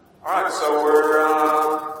All right, so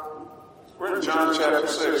we're in John chapter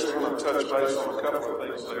 6. We're going to touch base on a couple of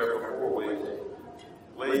things there before we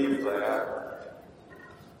leave that.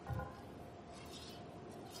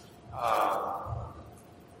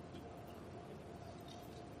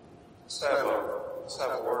 Let's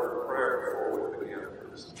have a word of prayer before we begin.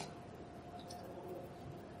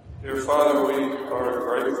 Dear Father, we are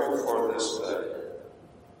grateful for this day.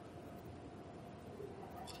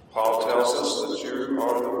 Paul tells us that you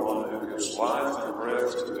are the one who gives life and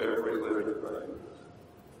breath to every living thing.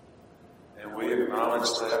 And we acknowledge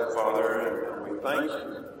that, Father, and we thank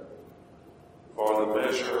you for the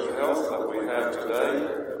measure of health that we have today,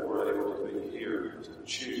 that we're able to be here, to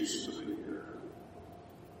choose to be here.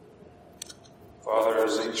 Father,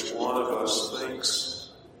 as each one of us thinks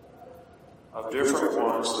of different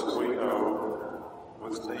ones that we know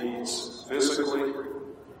with needs physically,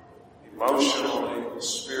 emotionally,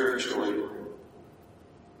 spiritually,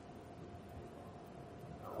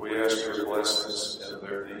 we ask your blessings in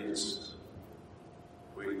their needs.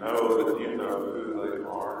 We know that you know who they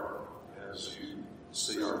are as you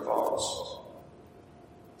see our thoughts.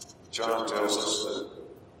 John tells us that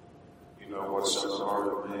you know what's in the heart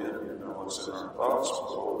of man, you know what's in our thoughts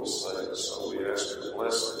before we say it. So we ask your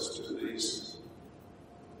blessings to these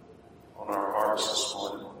on our hearts this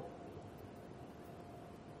morning.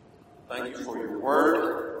 Thank you for your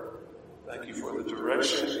word. Thank you for the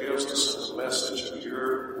direction it gives us and the message of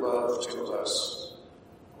your love to us.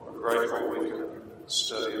 We're grateful we can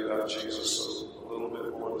study about Jesus a little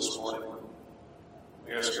bit more this morning.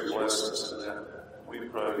 We ask your blessings in that. We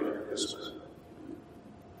pray in his name.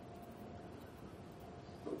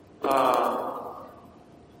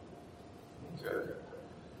 Okay.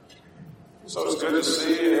 So it's good to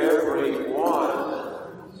see everyone.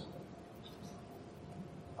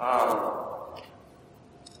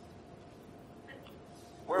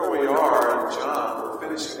 Where we are in John, we're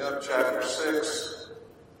finishing up chapter 6.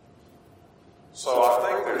 So I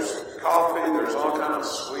think there's coffee, there's all kinds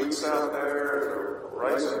of sweets out there,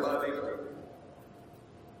 raisin money.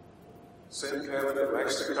 Send Kevin to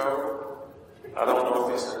Mexico. I don't know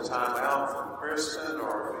if he's in time out from Kristen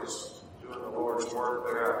or if he's doing the Lord's work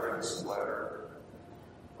there. I think it's the latter.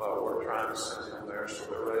 But we're trying to send him there, so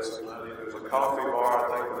they're raising money. There's a coffee bar,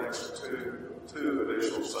 I think, the next two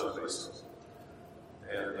additional Sundays.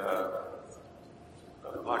 And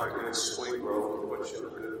like a good sweet roll would put you in a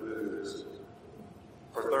good mood.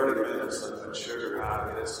 For 30 minutes, and then sugar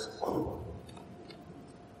high hits.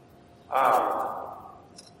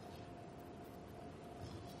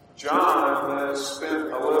 John has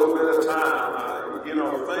spent a little bit of time. The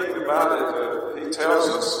thing about it, he tells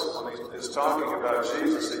us when he is talking about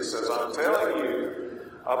Jesus, he says, I'm telling you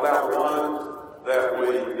about one that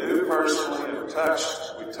we knew personally and touched.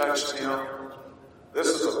 We touched him. This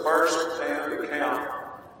is a first-hand account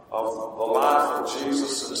of the life of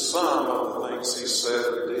Jesus and some of the things he said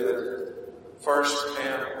and did.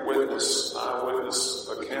 First-hand eyewitness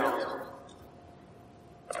account.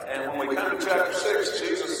 And when we come to chapter 6,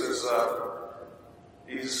 Jesus is, up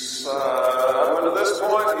until this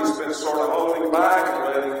point, he's been sort of holding back and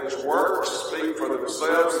letting his works speak for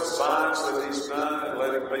themselves, the signs that he's done, and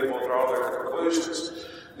letting people draw their conclusions.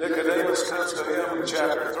 Nicodemus comes to him in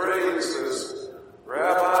chapter 3 and says,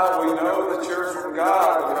 Rabbi, we know that you're from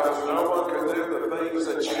God because no one can do the things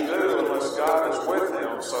that you do unless God is with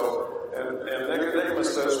him. So, and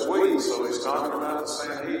Nicodemus says we, so he's talking about the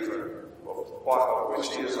Sanhedrin, which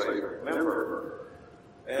he is a member.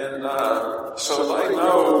 And so they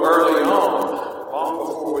know early on, long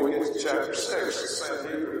before we get to chapter 6, the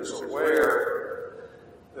Sanhedrin is aware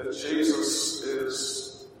that Jesus is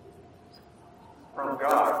from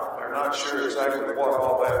God. They're not sure exactly what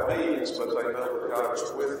all that means, but they know that God is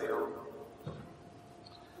with him.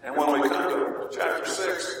 And when we come to chapter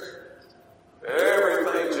 6,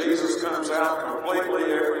 everything, Jesus comes out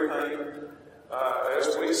completely, everything. As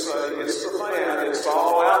we say, it's the fan. It's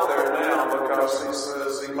all out there now because he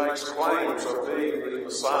says he makes claims of being the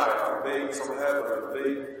Messiah, being from heaven,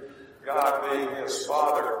 being God, being his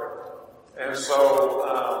Father. And so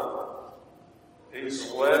he's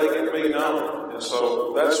letting it be known. And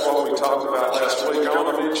so that's what we talked about last week. I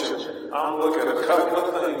want to mention, I'm looking at a couple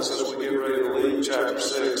of things as we get ready to leave chapter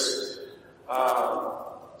 6.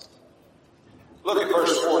 Look at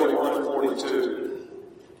verse 41 and 42.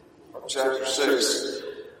 Chapter 6.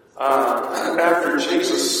 After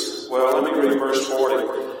Jesus, let me read verse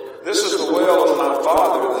 40. This is the will of my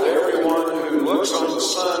Father, that everyone who looks on the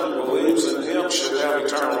Son and believes in him should have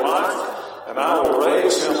eternal life, and I will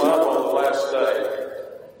raise him up on the last day.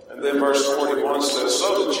 And then verse 41 says,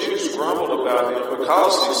 So the Jews grumbled about him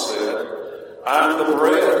because he said, I'm the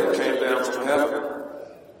bread that came down from heaven.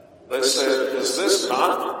 They said, is this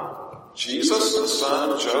not Jesus, the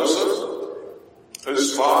son of Joseph,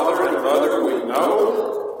 whose father and mother we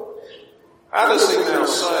know? How does he now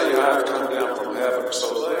say, I've come down from heaven?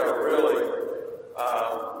 So they are really,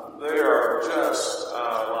 they are just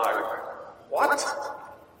like, what?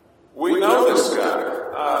 We know this guy.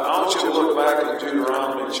 I want you to look back in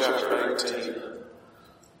Deuteronomy chapter 18.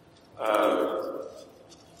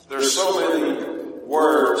 There's so many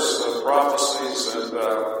words, prophecies, and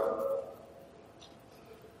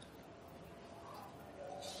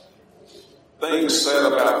things said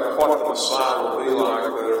about what the Messiah will be like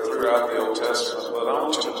that are throughout the Old Testament. But I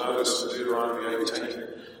want you to notice in Deuteronomy 18,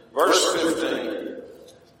 verse 15,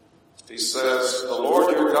 he says, the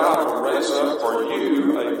Lord your God will raise up for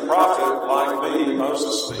you a prophet like me,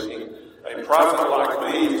 Moses speaking, a prophet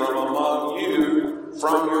like me from among you,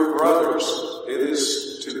 from your brothers. It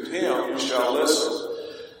is to him you shall listen.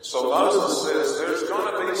 So Moses says, there's going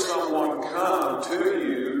to be someone come to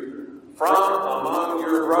you from among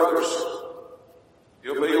your brothers.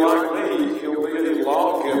 He'll be like me. He'll be a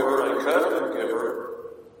lawgiver, a covenant giver.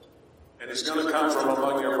 And he's going to come from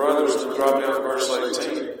among your brothers. And drop down to verse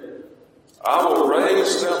 18. I will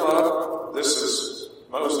raise them up. This is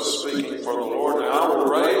Moses speaking for the Lord. And I will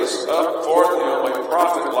raise up for them a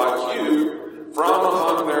prophet like you from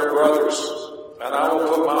among their brothers. And I will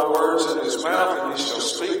put my words in his mouth, and he shall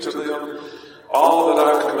speak to them all that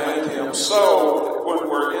I command him. So, when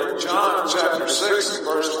we're in John chapter 6 and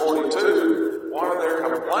verse 42, one of their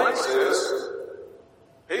complaints is,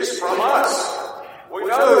 he's from us. We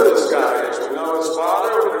know who this guy is. We know his father,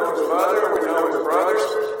 we know his mother, we know his brothers.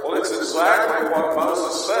 Well, it's exactly what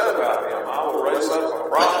Moses said about him. I will raise up a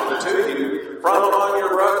prophet to you from among your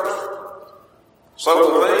brothers. So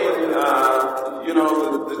the thing,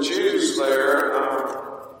 the Jews there,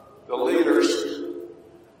 the leaders,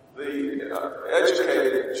 the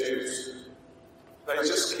educated Jews, they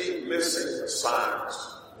just keep missing the signs.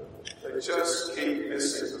 They just keep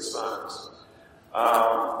missing the signs.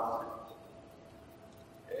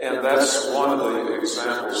 And that's one of the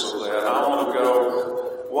examples of that. I want to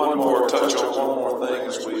go touch on one more thing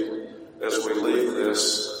as we leave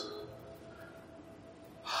this.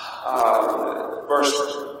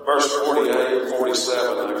 Verse 48,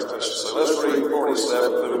 47, I should say. Let's read 47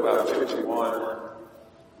 through about 51.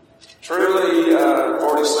 Truly,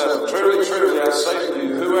 47, truly, I say to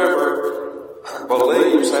you, whoever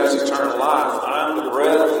believes has eternal life. I am the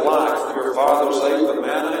bread of life. Your fathers ate the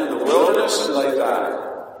manna in the wilderness and they died.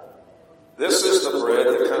 This is the bread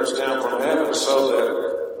that comes down from heaven so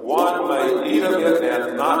that one may eat of it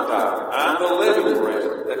and not die. I am the living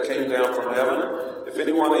bread that came down from heaven. If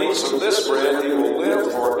anyone eats of this bread, he will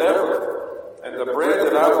live forever. And the bread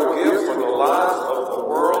that I will give for the life of the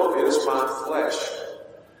world is my flesh.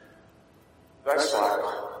 That's like,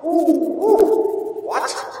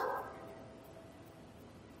 what?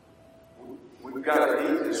 We've got to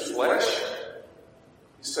eat his flesh.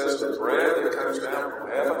 He says the bread that comes down from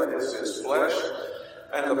heaven is his flesh.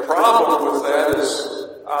 And the problem with that is,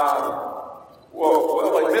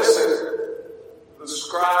 they miss it. The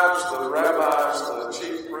scribes, the rabbis, the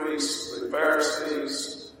chief priests, the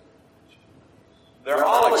Pharisees, they're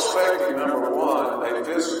all expecting, number one, a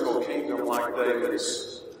physical kingdom like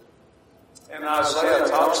David's. And Isaiah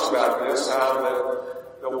talks about this, how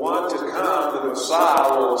that the one to come, the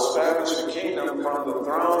Messiah, will establish a kingdom from the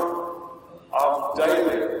throne of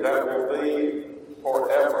David that will be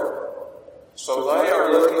forever. So they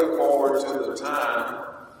are looking forward to the time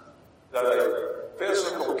that a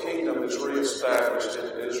physical kingdom is reestablished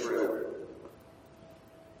in Israel.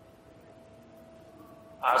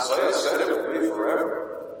 Isaiah said it would be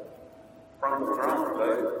forever from the throne of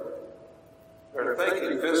David. They're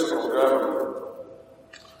thinking physical government.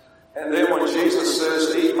 And then when Jesus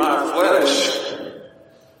says, eat my flesh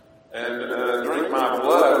and drink my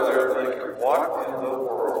blood, they're thinking, what in the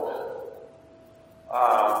world?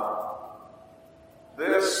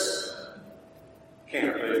 This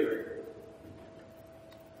can't be.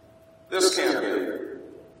 This can't be.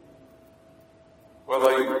 Well,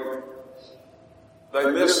 they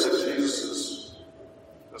missed that Jesus is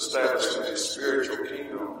establishing a spiritual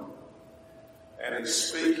kingdom. And he's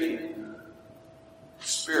speaking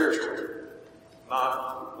spiritually,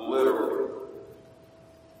 not literally.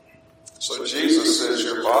 So Jesus says,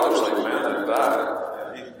 your fathers ate manna and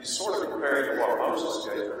died. And he's sort of comparing to what Moses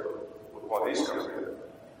gave them with what he's going to do.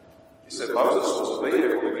 He said, Moses was a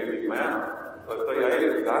vehicle to give you manna, but they ate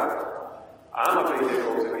it and died. I'm a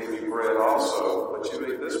vehicle to give you bread also, but you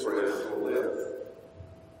eat this bread and you will live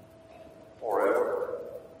forever.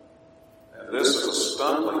 And this is a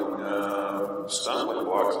stumbling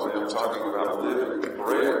block to them, talking about living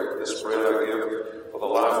bread. This bread I give for the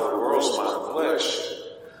life of the world is my flesh.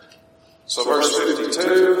 So verse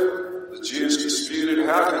 52, the Jews disputed,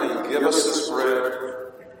 how can he give us this bread?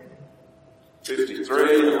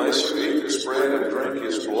 53, unless you eat this bread and drink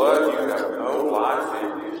his blood, you have no life in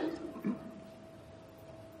you.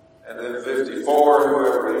 And then 54,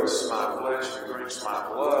 whoever eats my flesh and drinks my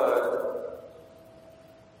blood,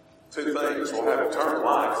 two things, will have eternal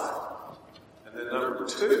life. And then number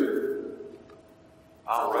 2,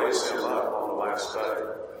 I'll raise him up on the last day.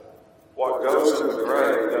 What goes in the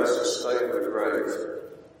grave doesn't stay in the grave.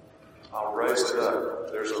 I'll raise it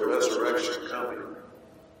up. There's a resurrection coming.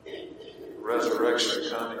 Resurrection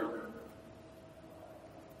coming.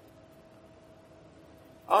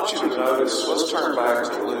 I want you to notice, let's turn back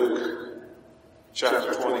to Luke,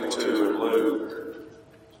 chapter 22 in Luke.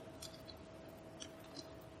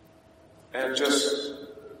 And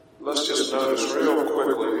let's just notice real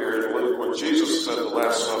quickly here in Luke when Jesus said the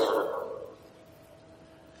Last Supper.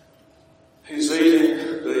 He's eating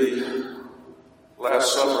the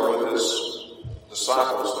Last Supper with his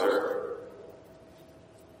disciples there.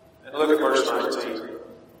 And look at verse 19.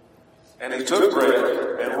 And he took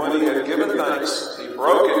bread, and when he had given thanks, he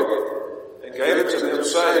broke it and gave it to them,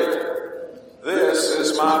 saying, this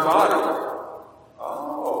is my body.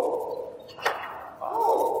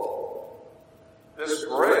 This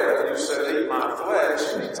bread, you said, eat my flesh,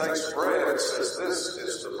 and he takes bread and says, this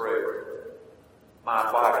is the bread, my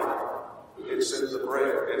body. It's in the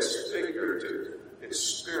bread. It's figurative. It's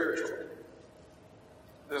spiritual.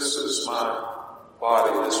 This is my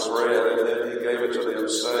body, this bread, and then he gave it to them,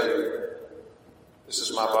 saying, this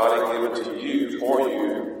is my body given to you, for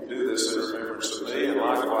you. Do this in remembrance of me. And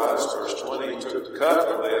likewise, verse 20, he took the cup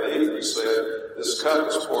and they had eaten and said, this cup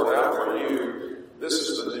is poured out for you. This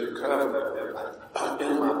is the new covenant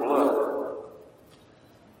in my blood.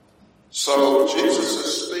 So Jesus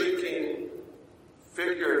is speaking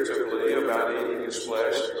figuratively about eating his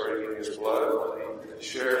flesh and drinking his blood when he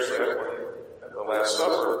shares that at the Last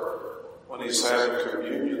Supper, when he's having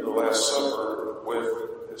communion, the Last Supper, with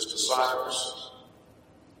his disciples.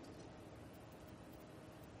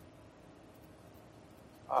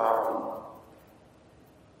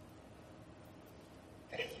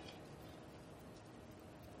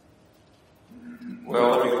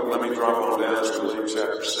 Well, let me drop on down to Luke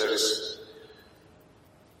chapter 6.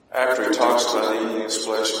 After he talks about eating his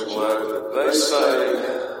flesh and blood, they say,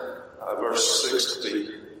 verse 60,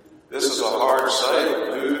 this is a hard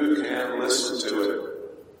saying. Who can listen to it?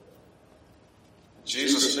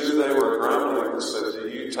 Jesus knew they were grumbling and said, do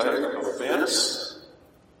you take offense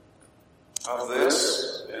of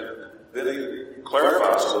this? And then he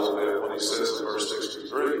clarifies a little bit when he says in verse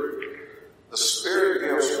 63, the Spirit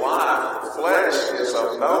gives life, the flesh is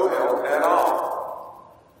of no help at all.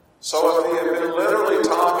 So if he had been literally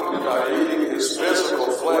talking about eating his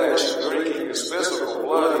physical flesh and drinking his physical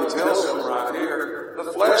blood, he tells them right here,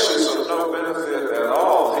 the flesh is of no benefit at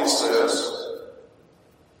all, he says.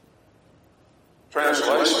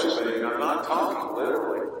 Translation being, I'm not talking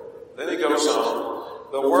literally. Then he goes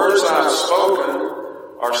on, the words I've spoken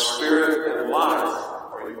are spirit and life,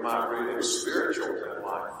 or you might read it spiritual and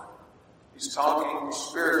life. He's talking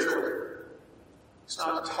spiritually. He's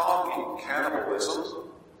not talking cannibalism.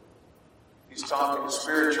 He's talking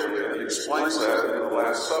spiritually, and he explains that in the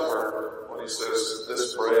Last Supper when he says,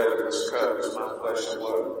 this bread and this cup is my flesh and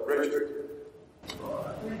blood. Richard? I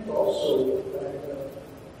think also the fact that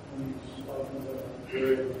when he's talking about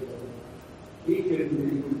bread, he can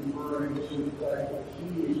be referring to the fact that he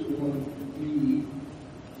is going to be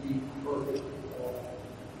the perfect law.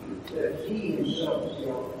 That he himself is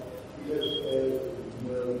God. Because as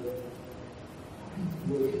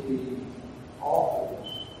with the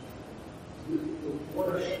offerings, the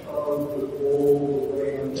flesh of the bull, the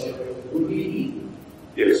lamb, would be eaten.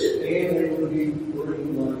 Yes. And they would be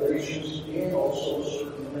bringing libations and also a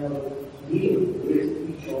certain amount of meat with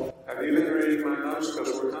each offering. Have you been reading my notes?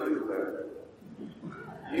 Because we're coming to that.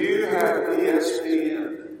 You have ESPN.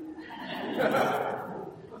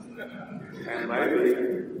 And maybe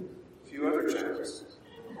a few other channels.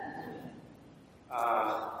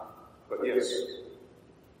 But yes,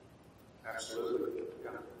 absolutely.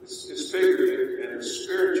 Yeah. It's figurative and it's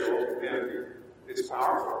spiritual and it's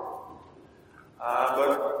powerful.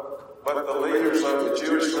 But the leaders of the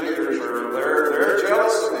Jewish leaders they're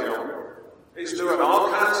jealous of him. He's doing all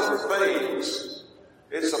kinds of things.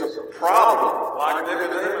 It's a problem. Like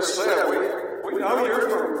Nicodemus said, we know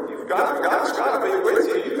God's got to be with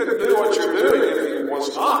you. You couldn't do what you're doing if he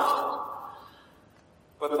was not.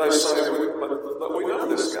 But they say, but we know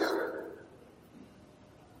this guy.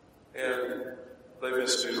 And they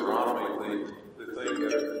missed Deuteronomy, the thing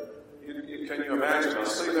that, can you imagine? You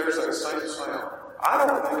see, there's that same sound. I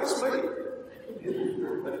don't think it's me.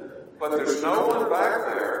 But there's no one back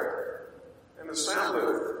there in the sound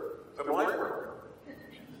booth to blame for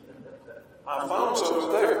it. My phone's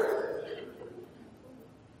over there.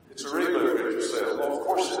 It's a reboot, Richard said. Well, of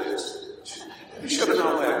course it is. You should have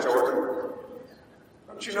known that, Jordan.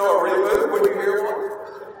 Don't you know a reboot when you hear one?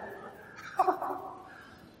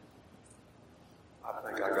 I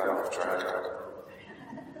think I got off track.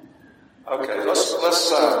 Okay, let's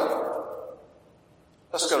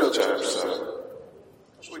go to chapter 7.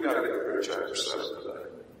 Because we got to get through chapter 7 today.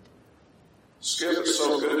 Skip, it's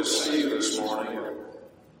so good to see you this morning.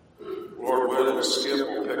 Lord willing, Skip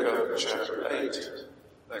will pick up in chapter 8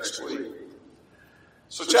 next week.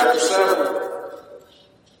 So chapter 7.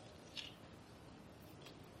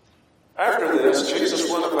 After this, Jesus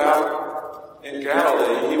went about in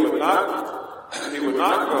Galilee. He would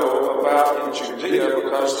not go about in Judea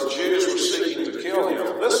because the Jews were seeking to kill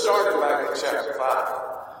him. This started back in chapter 5.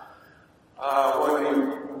 When he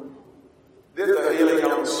did the healing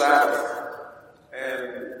on the Sabbath.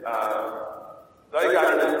 And they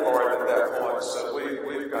got it in for him at that point and said,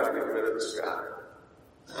 we've got to get rid of this guy.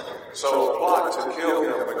 So a plot to kill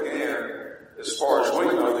him began, as far as we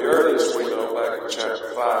know, the earliest we know, back in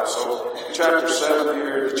chapter 5. So in chapter 7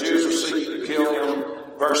 here, the Jews were seeking to kill him.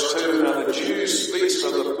 Verse 2, now the Jews' feast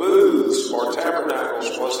of the booths or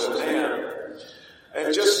tabernacles was at hand.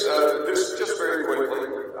 And just very quickly,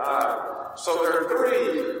 so there are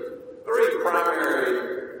three primary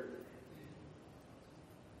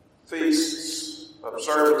feasts,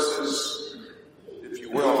 observances, if you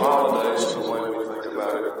will, holidays, in the way we think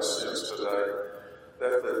about it in a sense today,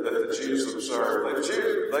 that the Jews observe.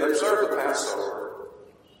 They observe the Passover.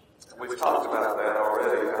 And we've talked about that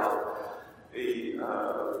already, how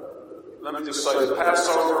let me just say, the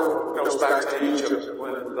Passover goes back to Egypt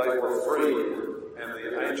when they were freed, and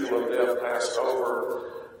the angel of death passed over,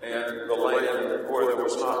 and the land where there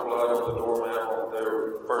was not blood on the doormantle,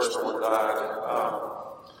 their firstborn died.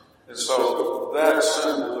 And so that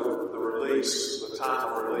symbolized the release, the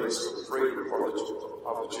time of release, the freedom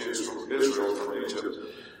of the Jews from Israel, from Egypt.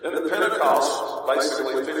 Then the Pentecost,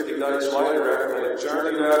 basically 50 days later after they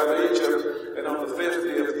journeyed out of Egypt, and on the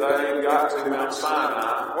 50th day got to Mount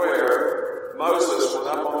Sinai, where Moses went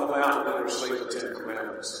up on the mountain and received the 10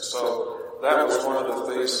 Commandments. And so that was one of the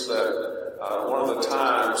feasts that, one of the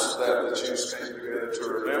times that the Jews came together to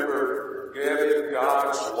remember getting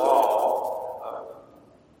God's law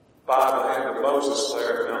by the hand of Moses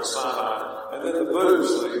there at Mount Sinai. And then the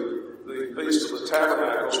booths, the Feast of the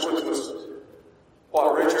Tabernacles, which was,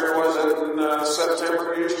 what, Richard, was it in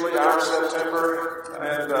September, usually, our September?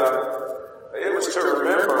 And it was to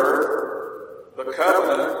remember the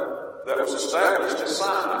covenant that was established at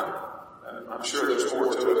Sinai. And I'm sure there's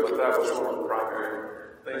more to it, but that was one of the primary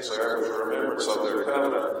things there, was a remembrance of their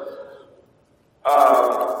covenant.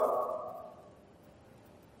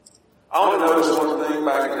 I want to notice one thing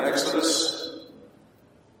back in Exodus.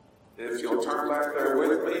 If you'll turn back there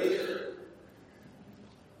with me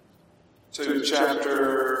to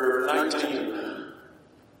chapter 19.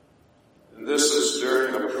 And this is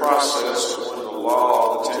during the process of when the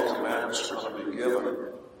law of the 10 Commandments was going to be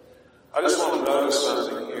given. I just want to notice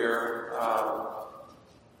something here.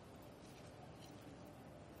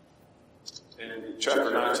 In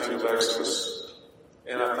chapter 19 of Exodus,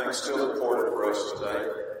 and I think still important for us today.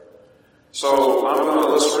 So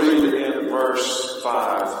let's read again verse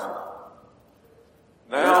 5.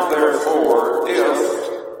 Now therefore, if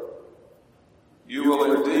you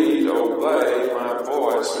will indeed obey my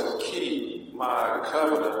voice and keep my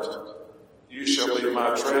covenant, you shall be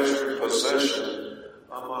my treasured possession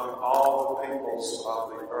among all the peoples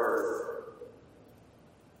of the earth.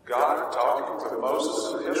 God talking to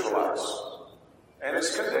Moses and the Israelites. And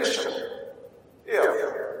it's conditional.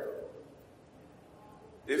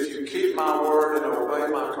 If you keep my word and obey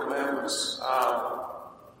my commandments.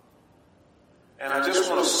 And I just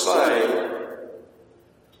want to say,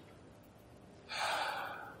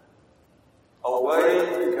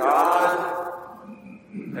 obeying God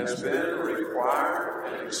has been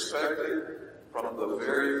required and expected from the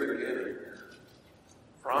very beginning.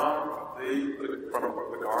 From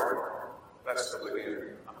the garden. That's the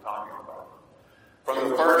beginning I'm talking about. From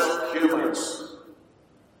the first humans.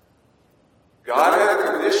 God had a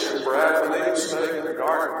condition for Adam and Eve staying in the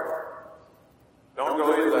garden. Don't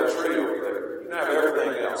go into that tree over there. You can have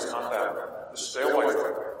everything else, not that one. Just stay away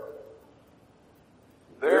from it.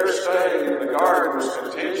 Their staying in the garden was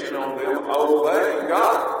contingent on them obeying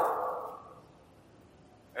God.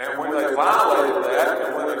 And when they violated that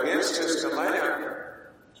and went against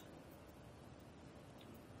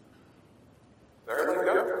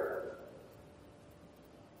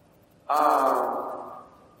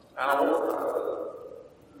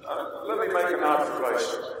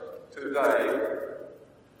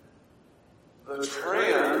the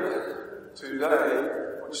trend today,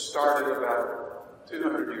 which started about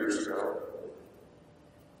 200 years ago,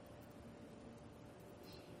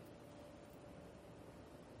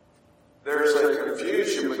 there's a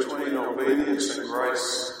confusion between obedience and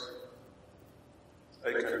grace.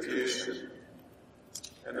 A confusion.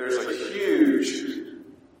 And there's a huge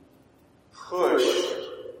push.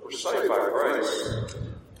 We're saved by grace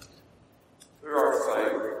through our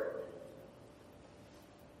faith.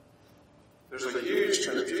 There's a huge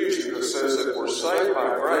confusion that says that we're saved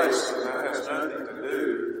by grace, and that has nothing to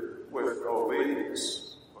do with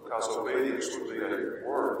obedience, because obedience would be a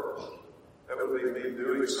word. That would be me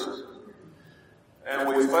doing something. And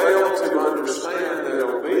we fail to understand that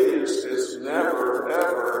obedience is never,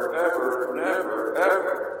 ever, ever, never,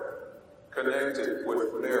 ever connected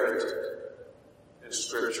with merit in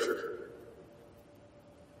Scripture.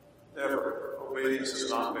 Never. Obedience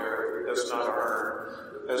is not merit. It does not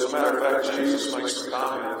earn. As a matter of fact, Jesus makes the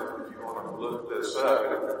comment, if you want to look this up,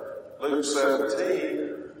 in Luke 17,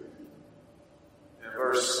 in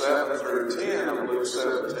verse 7 through 10 of Luke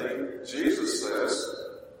 17, Jesus says,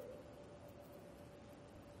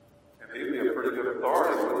 he'd be a pretty good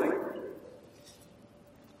authority, wouldn't he?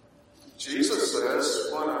 Jesus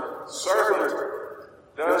says, when a servant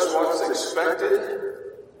does what's expected,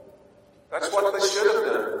 that's what they should have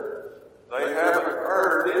done. They haven't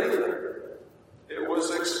earned anything. It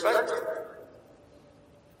was expected.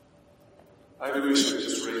 Maybe we should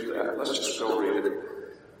just read that. Let's just go read it.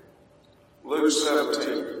 Luke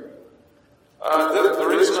 17. The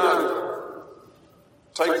reason I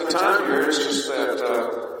take the time here is just that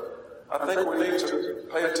I think we need to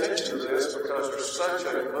pay attention to this, because there's such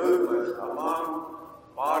a movement among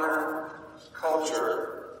modern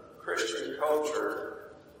culture, Christian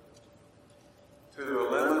culture, to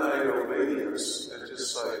eliminate obedience and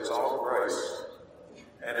just say it's all grace.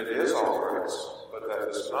 And it is all grace, but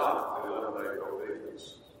that does not eliminate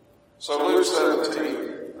obedience. So Luke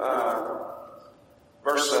 17,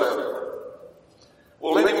 verse 7.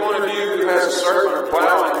 Will any one of you who has a servant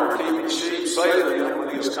plowing or keeping sheep say to him when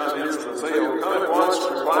he has come in from the field, come at once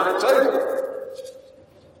and recline at table?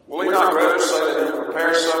 Will he not rather say to him,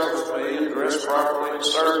 prepare supper for me and dress properly and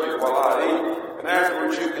serve me while I eat, and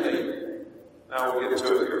afterwards you can eat? Now we'll get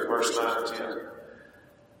to it here, verse 9 and 10.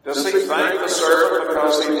 Does he thank the servant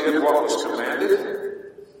because he did what was commanded?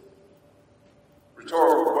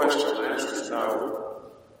 Rhetorical question. The answer is no.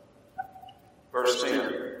 Verse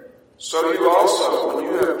 10. So you also, when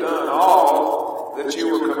you have done all that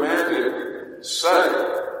you were commanded, say,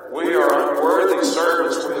 we are unworthy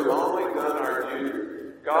servants, we have only done our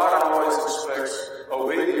duty. God always expects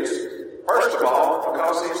obedience, first of all,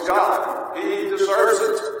 because He's God. He deserves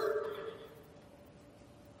it.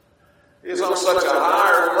 He's on such a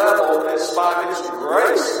higher level, it's by His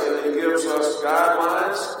grace that He gives us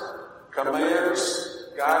guidelines, commands,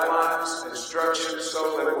 guidelines, instructions,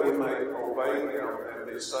 so that we may obey Him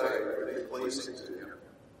and be saved and be pleasing to Him.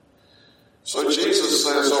 So Jesus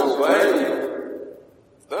says obeying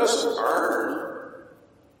doesn't earn,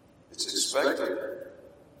 it's expected.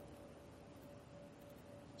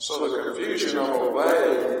 So the confusion of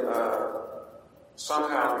obeying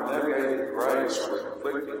somehow negating grace or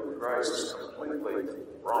conflicting with grace is completely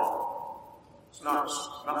wrong. It's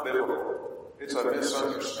not biblical. It's a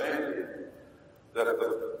misunderstanding that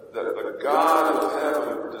the God of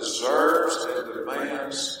heaven deserves and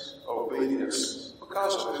demands obedience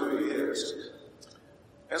because of who He is.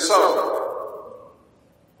 And so,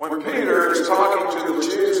 when Peter is talking to the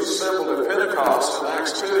Jews assembled at Pentecost in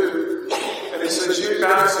Acts 2, and he says, you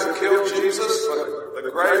guys have killed Jesus, but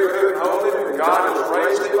the grave couldn't hold Him, and God has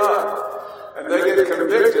raised Him up. And they get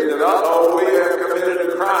convicted that, we have committed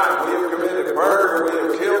a crime, we have committed murder, we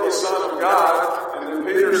have killed the Son of God. And then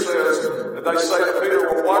Peter says, they say to Peter,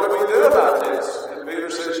 well, what do we do about this? And Peter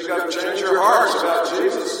says, you got to change your hearts about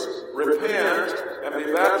Jesus, repent, and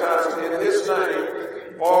be baptized in His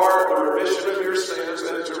name for the remission of your sins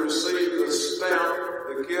and to receive the stamp,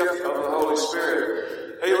 the gift of the Holy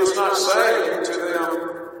Spirit. He was not saying to them,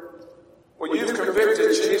 well, you've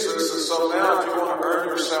convicted Jesus, and so now if you want to earn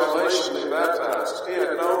your salvation, be baptized. He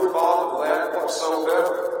had no thought of that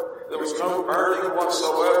whatsoever. There was no earning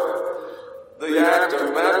whatsoever. The act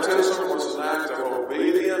of baptism was an act of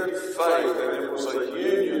obedient faith, and it was a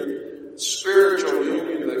union, spiritual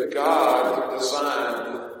union that God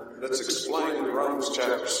designed, that's explained in Romans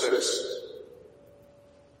chapter 6.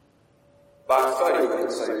 By faith,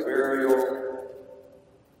 it's a burial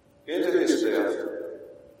into His death,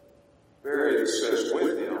 buried, it says,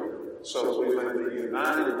 with Him, so that we may be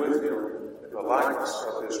united with Him in the likeness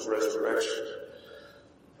of His resurrection.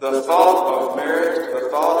 The thought of merit, the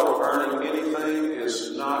thought of earning anything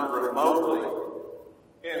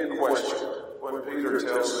in question when Peter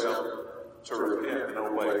tells them to repent and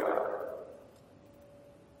obey God.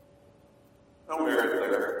 No merit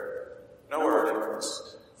there. No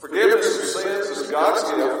earnings. Forgiveness of sins is God's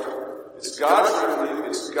gift. It's God's remedy.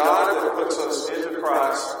 It's God that puts us into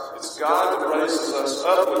Christ. It's God that raises us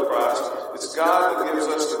up with Christ. It's God that gives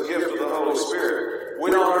us the gift of the Holy Spirit.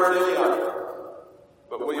 We don't earn any of it,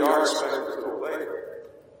 but we are expected to obey it.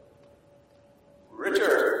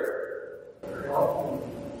 Richard. Very often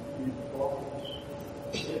in Proverbs,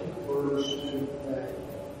 it refers to that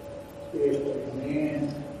if a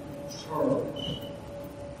man turns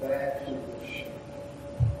back to the sheep,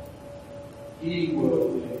 he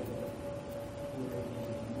will then bring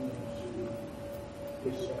him to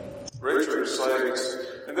his side. Richard is saying,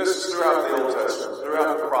 and this is throughout the Old Testament,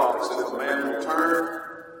 throughout the prophets, if a man will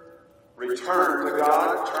return to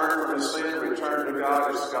God, turn from his sin, return to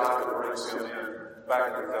God, it's God that brings him in back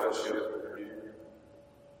into fellowship and communion.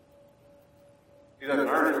 He doesn't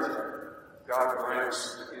earn it. God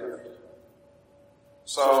grants the gift.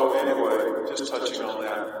 So anyway, just touching on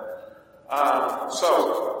that. So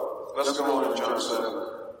let's go on to John 7.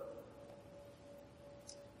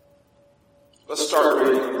 Let's start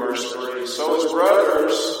reading in verse 3. So his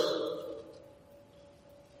brothers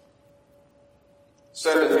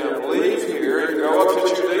said to him, "Leave here and go up to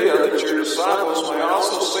Judea, that your disciples may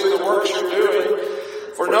also see the works you're doing.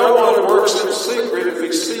 For no one works in secret if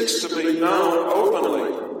he seeks to be known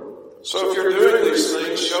openly. So if you're doing these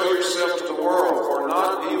things, show yourself to the world, for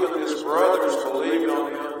not even his brothers believed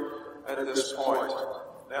on him at this point."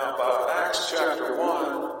 Now, by Acts chapter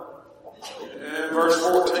 1, and verse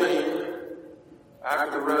 14,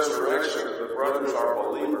 after the resurrection, the brothers are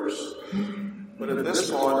believers. But at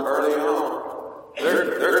this point, early on,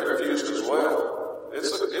 they're confused as well.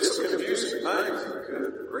 It's a confusing thing.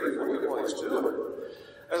 Good grief, look at what he's doing.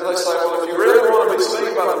 And they say, well, if you really want to be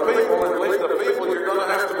seen by the people and lead the people, you're going to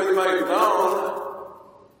have to be made known.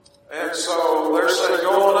 And so they're saying,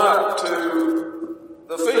 go on up to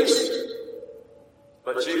the feast.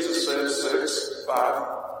 But Jesus said,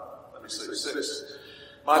 6.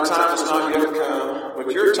 My time has not yet come,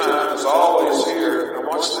 but your time is always here. Now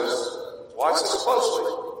watch this. Watch this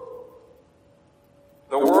closely.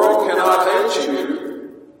 The world cannot hate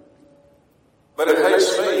you, but it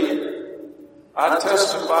hates me. I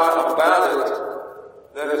testify about it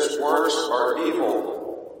that its works are evil.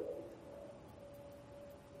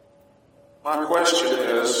 My question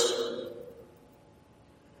is,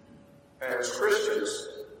 as Christians,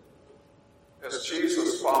 as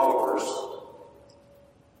Jesus followers,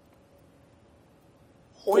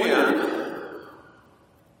 when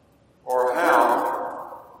or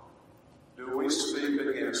how do we speak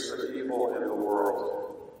against the evil in the world?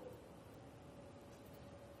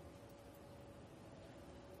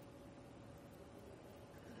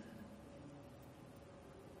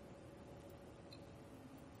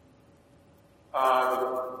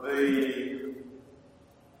 The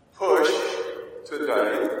push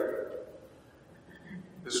today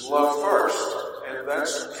is love first, and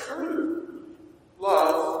that's true.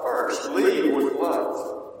 Love first. Lead with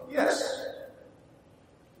love. Yes.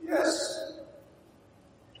 Yes.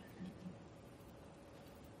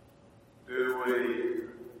 Do we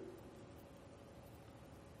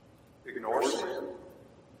ignore sin?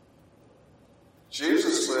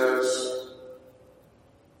 Jesus says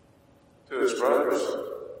to his brothers,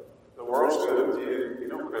 the world's good with you. You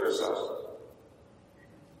don't criticize it.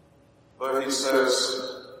 But he says,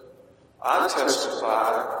 I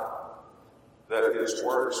testify that his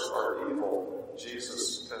works are evil.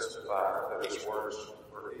 Jesus testified that his works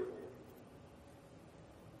were evil.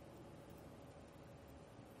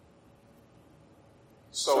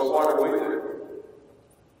 So what do we do?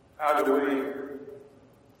 How do we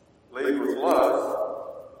lead with love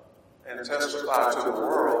and testify to the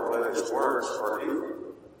world that his works are evil?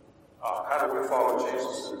 How do we follow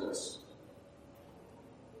Jesus in this?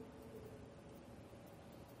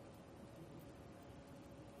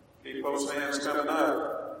 Keep those hands coming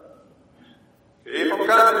up. Keep them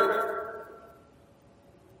coming.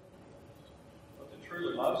 But to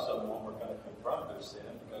truly love someone, we're going to confront their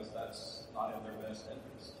sin because that's not in their best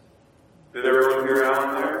interest. Did everyone hear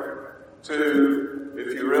Alan there? To,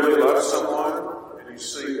 if you really love someone and you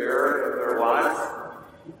see error in their life,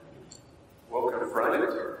 we'll confront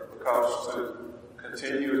it, because to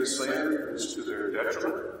continue in sin is to their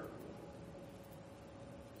detriment.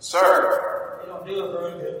 Sir? They don't do a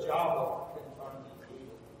very good job of confronting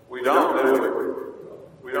evil. We don't, do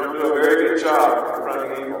we? We don't do a very good job of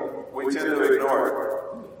confronting evil. We tend to ignore it.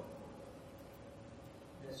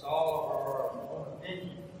 It's all of our own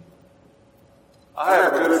opinion. I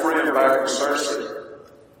have a good friend back in Cersei,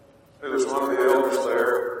 who was one of the elders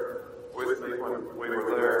there with me when we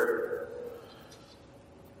were there.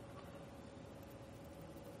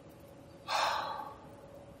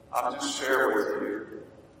 I'll just share with you.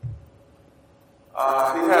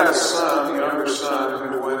 He had a son, a younger son,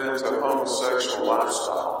 who went into a homosexual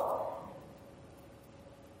lifestyle.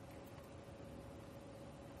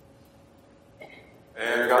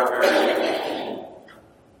 And got married.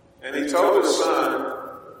 And he told his son,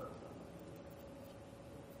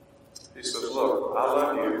 he says, look, I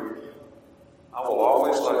love you. I will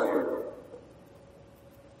always love you.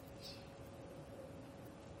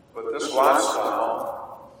 But this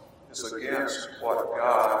lifestyle is against what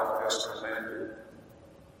God has commanded.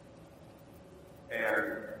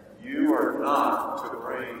 And you are not to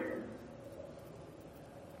bring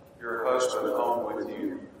your husband home with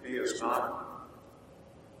you. He is not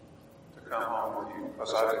to come home with you,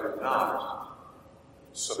 because I do not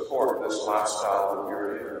support this lifestyle that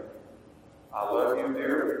you're in. I love you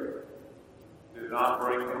dearly. Do not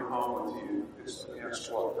bring him home with you. It's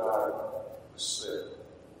against what God has said.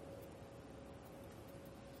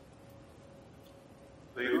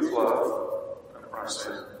 Lead with love, confront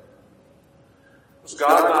sin. Was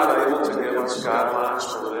God not able to give us guidelines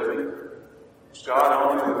for living? Was God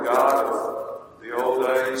only the God of the old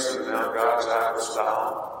days and now God's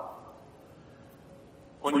apostolic?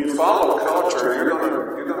 When you follow culture, you're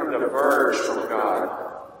going to diverge from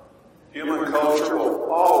God. Human culture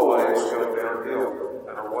will always go downhill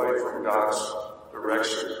and away from God's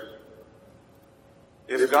direction.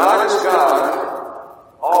 If God is God,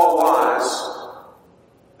 all wise,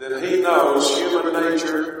 then He knows human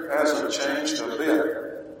nature hasn't changed a bit.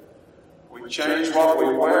 We change what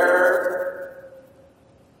we wear.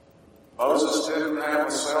 Moses didn't have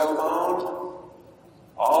a cell phone.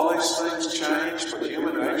 All these things changed, but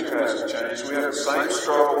human nature hasn't changed. We have the same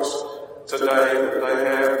struggles today that they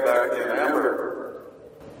had back in Amber.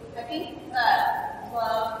 I think that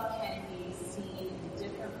love can be seen in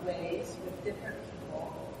different ways with different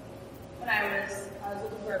people. When I was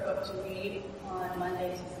looking for a book to read on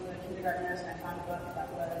Monday to some of the kindergartners, and I found a book that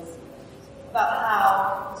was about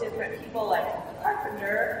how different people, like a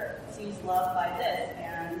carpenter sees love by this,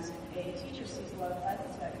 and a teacher sees love by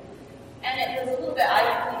this way. And it was a little bit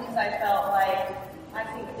eye-opening because I felt like I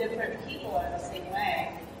think different people are the same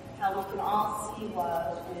way. How we can all see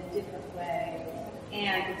love in a different way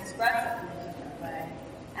and express it in a different way.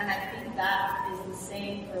 And I think that is the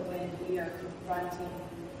same for when we are confronting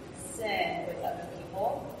sin with other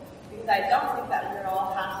people. Because I don't think that we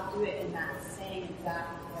all have to do it in that same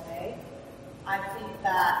exact way. I think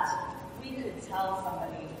that we could tell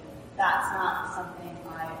somebody that's not something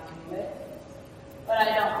I agree with. But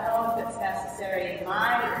I don't know if it's necessary in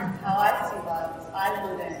how I see love. I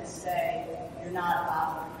wouldn't say you're not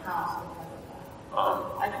allowed in your house because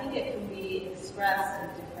of that. I think it can be expressed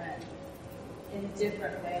in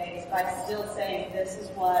different ways by still saying this is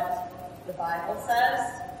what the Bible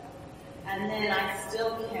says, and then I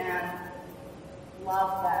still can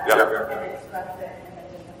love that and express it in a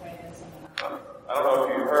different way than someone else. I don't know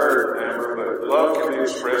if you heard, Amber, but love can be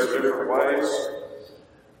expressed different ways.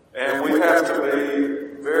 And we have to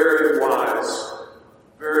be very wise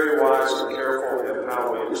and careful in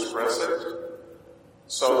how we express it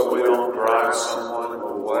so that we don't drive someone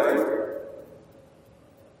away.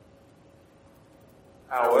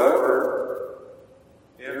 However,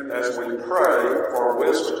 as we pray for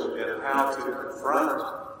wisdom in how to confront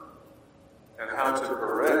and how to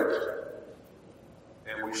correct,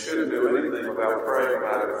 and we shouldn't do anything without praying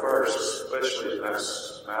about it first, especially in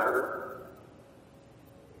this matter,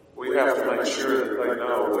 we have to make sure that they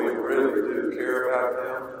know we really do care about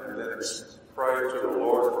them, and then pray to the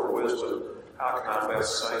Lord for wisdom. How can I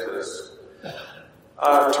best say this?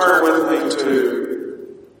 Turn with me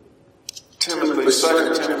to Timothy,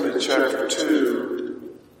 2 Timothy chapter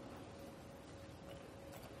 2.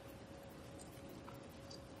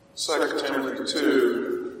 2 Timothy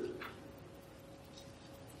 2,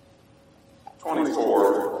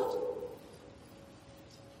 24.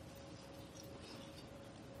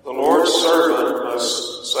 The Lord's servant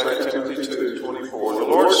must, 2 Timothy 2, 24, the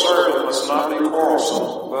Lord's servant must not be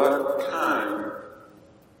quarrelsome, but kind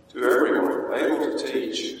to everyone, able to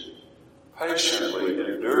teach, patiently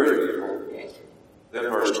enduring evil. Then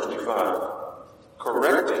verse 25,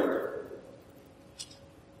 correcting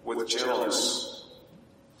with gentleness.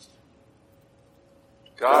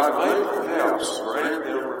 God may perhaps grant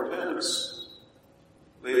them repentance,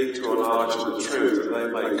 leading to a knowledge of the truth, that they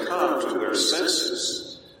may come to their senses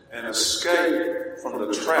and escape from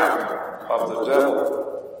the trap of the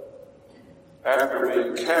devil after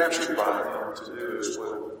being captured by him to do his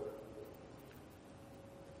will.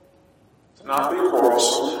 to not be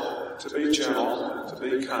quarrelsome, to be gentle, to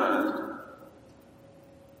be kind,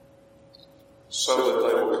 so that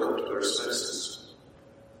they will come to their senses.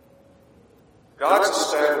 God's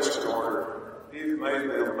established an order. He made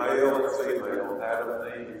them male and female, Adam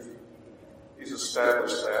and Eve. He's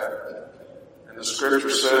established that. And the scripture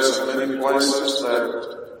says in many places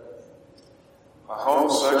that a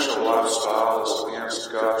homosexual lifestyle is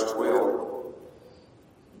against God's will.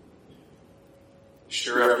 You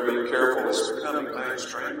sure have to be careful. It's becoming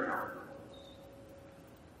mainstream now.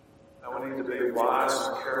 Now we need to be wise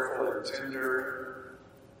and careful and tender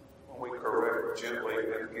when we correct gently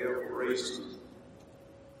and give reason.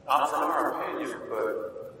 Not from our opinion, but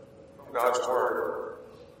from God's Word.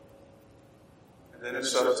 And then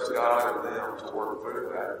it's up to God and them to work through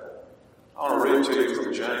that. I want to read to you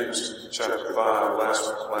from James chapter 5,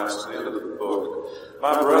 last end of the book.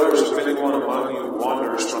 My brothers, if anyone among you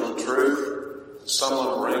wanders from the truth,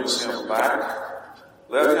 someone brings him back,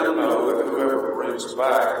 let him know that whoever brings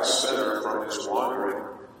back a sinner from his wandering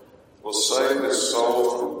will save his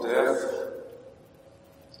soul from death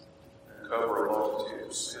and cover a multitude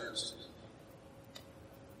of sins.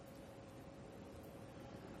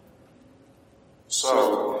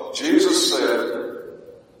 So, Jesus said,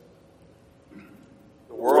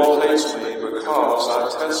 the world hates me because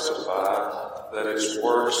I testify that its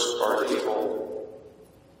works are evil.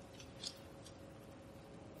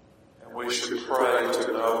 And we should pray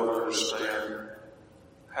to know and understand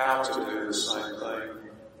how to do the same thing.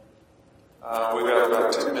 We've got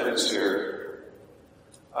about 10 minutes here.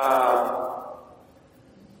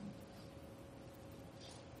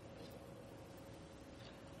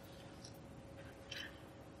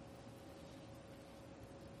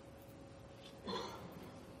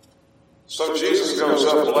 So Jesus goes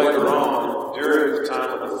up later on during the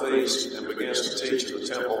time of the feast and begins to teach in the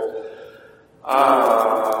temple.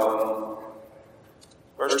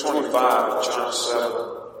 Verse 25 of John 7.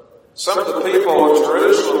 Some of the people of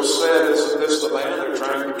Jerusalem said, isn't this the man they're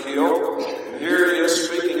trying to kill? And here he is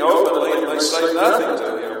speaking openly and they say nothing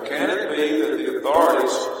to him. Can it be that the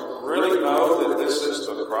authorities really know that this is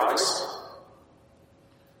the Christ?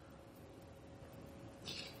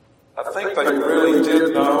 I think they really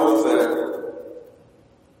did know that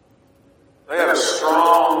they had a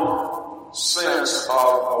strong sense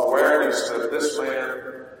of awareness that this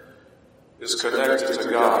man is connected to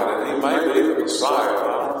God. And he may be the Messiah, but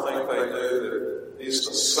I don't think they knew that he's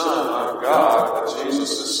the Son of God, that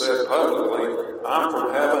Jesus has said publicly, I'm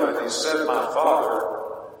from heaven, and he said my Father.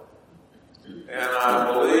 And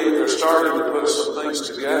I believe they're starting to put some things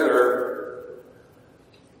together.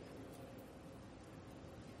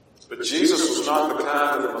 But Jesus was not the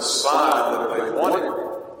kind of Messiah that they wanted.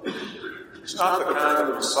 He's not the kind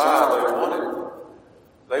of Messiah they wanted.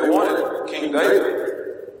 They wanted King David.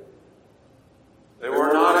 They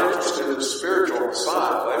were not interested in a spiritual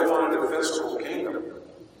Messiah. They wanted a physical kingdom.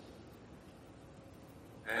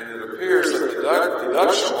 And it appears that the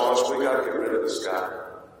deduction was, we got to get rid of this guy.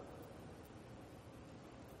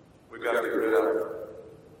 We got to get rid of him.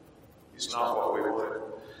 He's not what we wanted.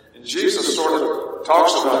 And Jesus sort of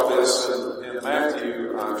talks about this in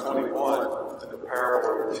Matthew 21, in the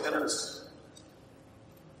parable of the tenants.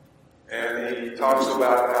 And he talks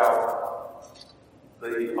about how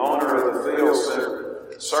the owner of the field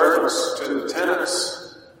sent servants to the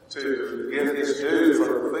tenants to get his due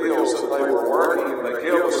from the fields that they were working, and they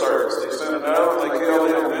killed the servants. He sent another, and they killed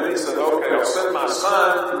him. And then he said, okay, I'll send my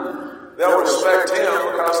son. They'll respect him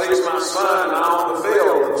because he's my son and I'm on the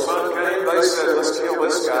field. And the son came, they said, let's kill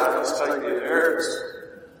this guy, let's take the inheritance.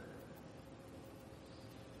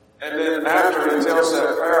 And then after he tells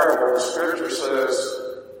that parable, the scripture says,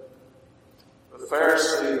 the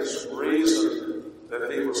Pharisees reasoned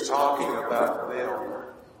that he was talking about them.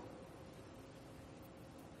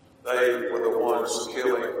 They were the ones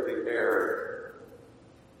killing the heir.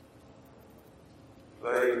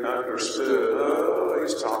 They understood, oh,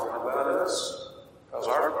 he's talking about us, because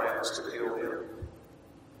our plan is to kill him.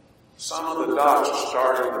 Some of the dots are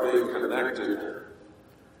starting to be connected.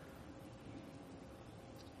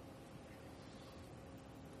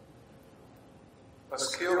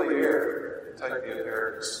 Let's kill the heir and take the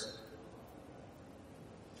inheritance.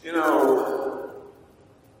 You know,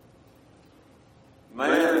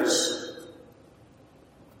 man is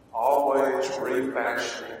always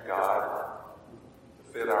refashioning God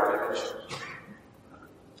to fit our image.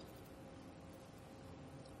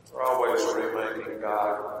 We're always remaking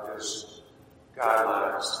God his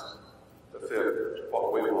guidelines to fit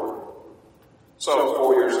what we want. So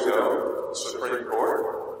 4 years ago, the Supreme Court,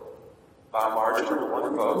 by a margin of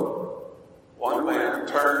one vote, one man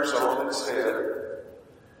turns on its head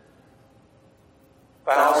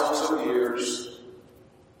thousands of years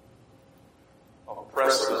of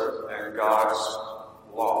precedent and God's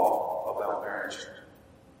law about marriage.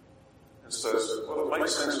 And says, well, it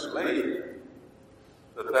makes sense to me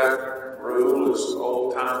that rule is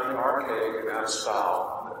old-timey, archaic, and out of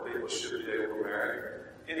style, and that people should be able to marry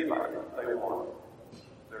anybody they want.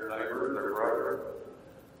 Their neighbor, their brother,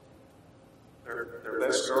 their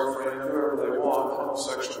best girlfriend, whoever they want.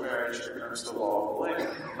 Homosexual marriage becomes the law of the land.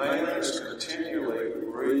 Man is continually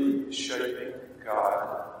reshaping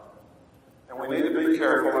God. And we need to be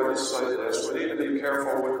careful, let me say this, we need to be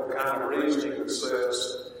careful with the kind of reasoning that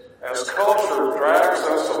says, as culture drags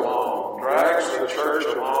us along, drags the church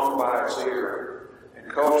along by its ear, and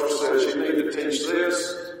culture says, you need to teach this,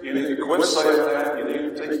 you need to quit saying that, you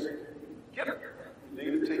need to teach, you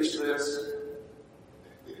need to teach this.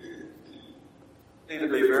 You need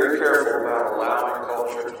to be very careful about allowing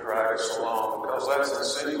culture to drag us along, because that's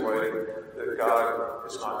insinuating that God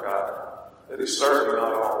is not God, that He's certainly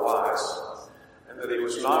not all wise, and that He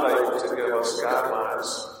was not able to give us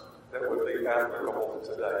guidelines that would be applicable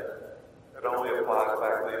to today, that only applied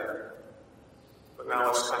back then. But now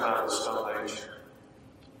let's come out of the Stone Age.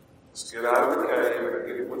 Let's get out of the cave and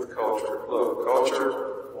get with culture. Look, culture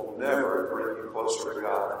will never bring you closer to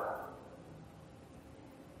God.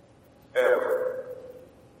 Ever.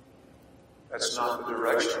 That's not the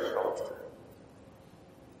direction of culture.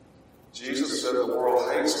 Jesus said the world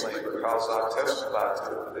hates me because I testify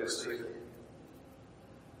to it this evening.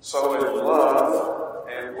 So in love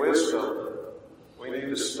and wisdom, we need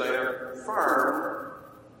to stand firm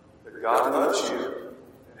that God loves you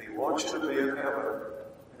and He wants you to be in heaven,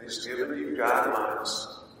 and He's given you guidelines,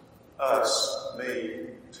 us, me,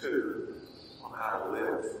 too, on how to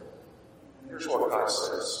live. And here's what God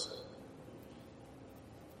says.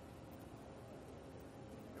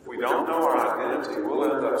 If we don't know our identity, we'll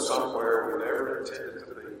end up somewhere we never intended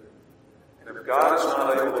to be. And if God is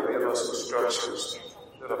not able to give us instructions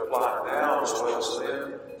that apply now as well as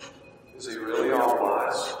then, is He really all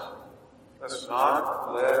wise? Let's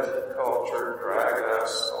not let culture drag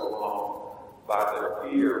us along by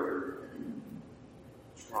the ear.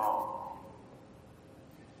 It's wrong.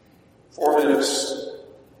 4 minutes.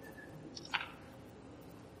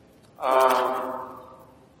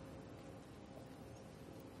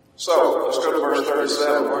 So, let's go to verse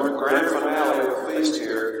 37. We're in the grand finale of the feast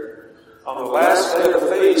here. On the last day of the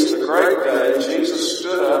feast, the great day, Jesus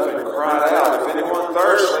stood up and cried out, if anyone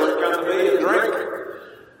thirsts, let him come to me and drink.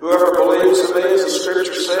 Whoever believes in me, as the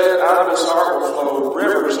Scripture said, out of his heart will flow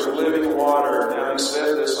rivers of living water. Now he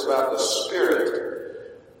said this about the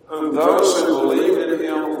Spirit, whom those who believed in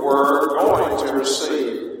Him were going to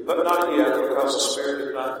receive, but not yet, because the Spirit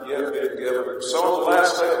had not yet been given. So on the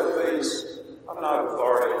last day of the feast, I'm not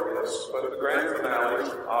authority on this, but the grand finale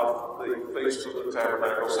of the Feast of the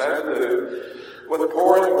Tabernacles had to do with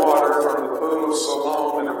pouring water from the pool of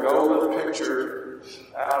Siloam in a golden pitcher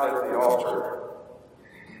out at the altar.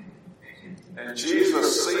 And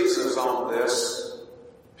Jesus seizes on this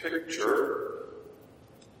picture,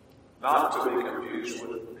 not to be confused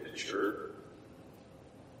with the pitcher.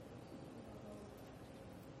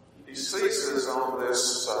 He seizes on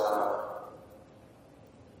this, I'm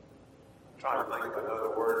trying to think of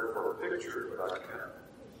another word for a picture, but I can't.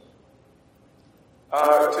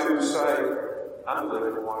 To say, I'm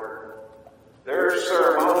living water. They're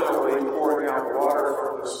ceremonially pouring out water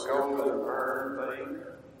from this golden urn thing.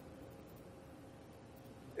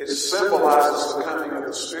 It symbolizes the coming of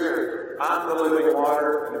the Spirit. I'm the living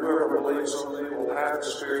water, and whoever believes on me will have the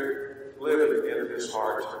Spirit living in his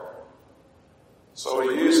heart. So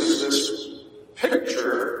he uses this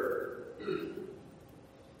picture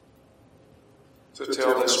to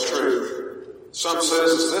tell this truth. Some says,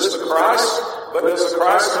 is this the Christ? But does the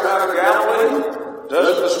Christ come out of Galilee?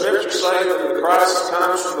 Doesn't the Scripture say that the Christ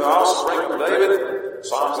comes from the offspring of David?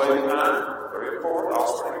 Psalms 89, 3 and 4, the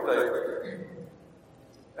offspring of David.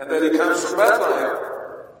 And that He comes from Bethlehem?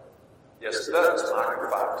 Yes, it does. Micah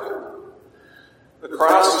 5:2. The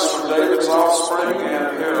Christ is from David's offspring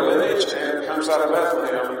and their lineage and comes out of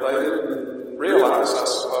Bethlehem. They didn't realize, I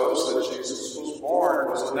suppose, that Jesus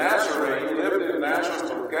was a Nazarene, lived in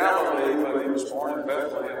Nazareth of Galilee, but He was born in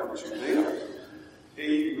Bethlehem of Judea.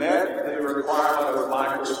 He met the requirement of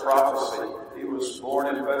Micah's prophecy. He was born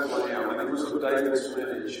in Bethlehem, and he was of David's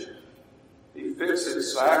lineage. He fits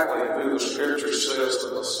exactly who the Scripture says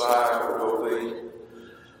the Messiah will be.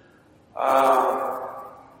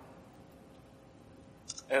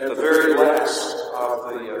 At the very last of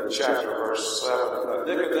the chapter, verse 7,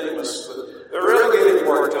 Nicodemus, they're really getting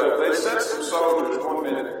worked up. They sent some soldiers, 1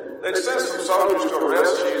 minute. They sent some soldiers to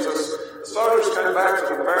arrest Jesus. The soldiers came back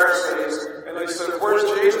to the Pharisees, And they said, where's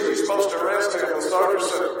Jesus? He's supposed to arrest him. The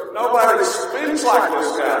soldiers said, nobody speaks like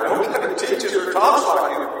this guy. Nobody teaches or talks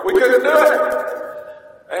like him. We couldn't do it.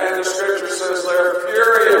 And the scripture says they're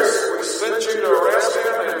furious. We sent you to arrest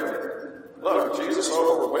him. And look, Jesus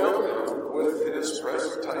overwhelmed them with his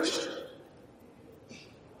presentation. He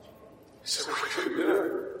said, we couldn't do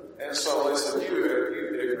it. And so they said, you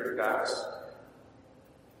ignorant guys.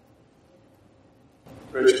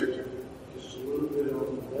 Richard. Just a little bit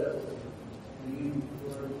on that. You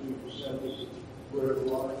learn to sentence where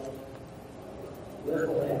life.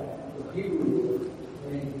 Bethlehem, the Hebrew word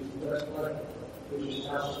means Bethlehem, which is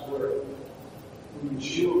house of bread. When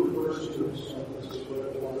Yeshua refers to himself as the bread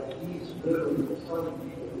of life, he's literally telling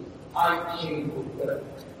you, I came with Bethlehem.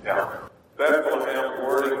 Yeah. Bethlehem,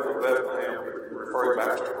 wording for Bethlehem, referring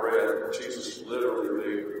back to bread. Jesus literally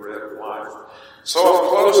being the bread of life. So I'm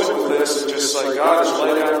closing with this and just say God has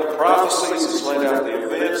laid out the prophecies, He's laid out the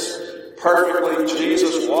events perfectly.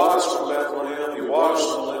 Jesus was from Bethlehem. He was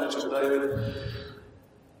from the lineage of David.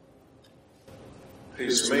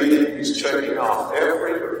 He's checking off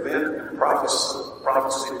every event and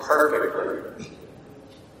prophecy perfectly.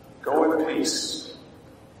 Go in peace.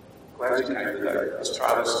 Glad you came today. Let's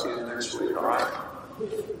try this again next week, all right?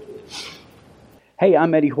 Hey,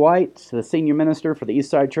 I'm Eddie White, the Senior Minister for the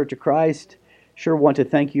Eastside Church of Christ. Sure want to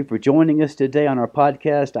thank you for joining us today on our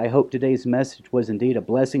podcast. I hope today's message was indeed a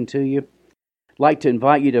blessing to you. I'd like to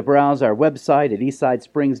invite you to browse our website at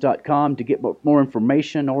eastsidesprings.com to get more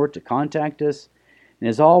information or to contact us. And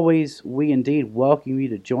as always, we indeed welcome you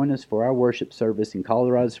to join us for our worship service in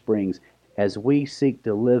Colorado Springs as we seek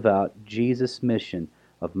to live out Jesus' mission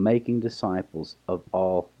of making disciples of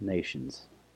all nations.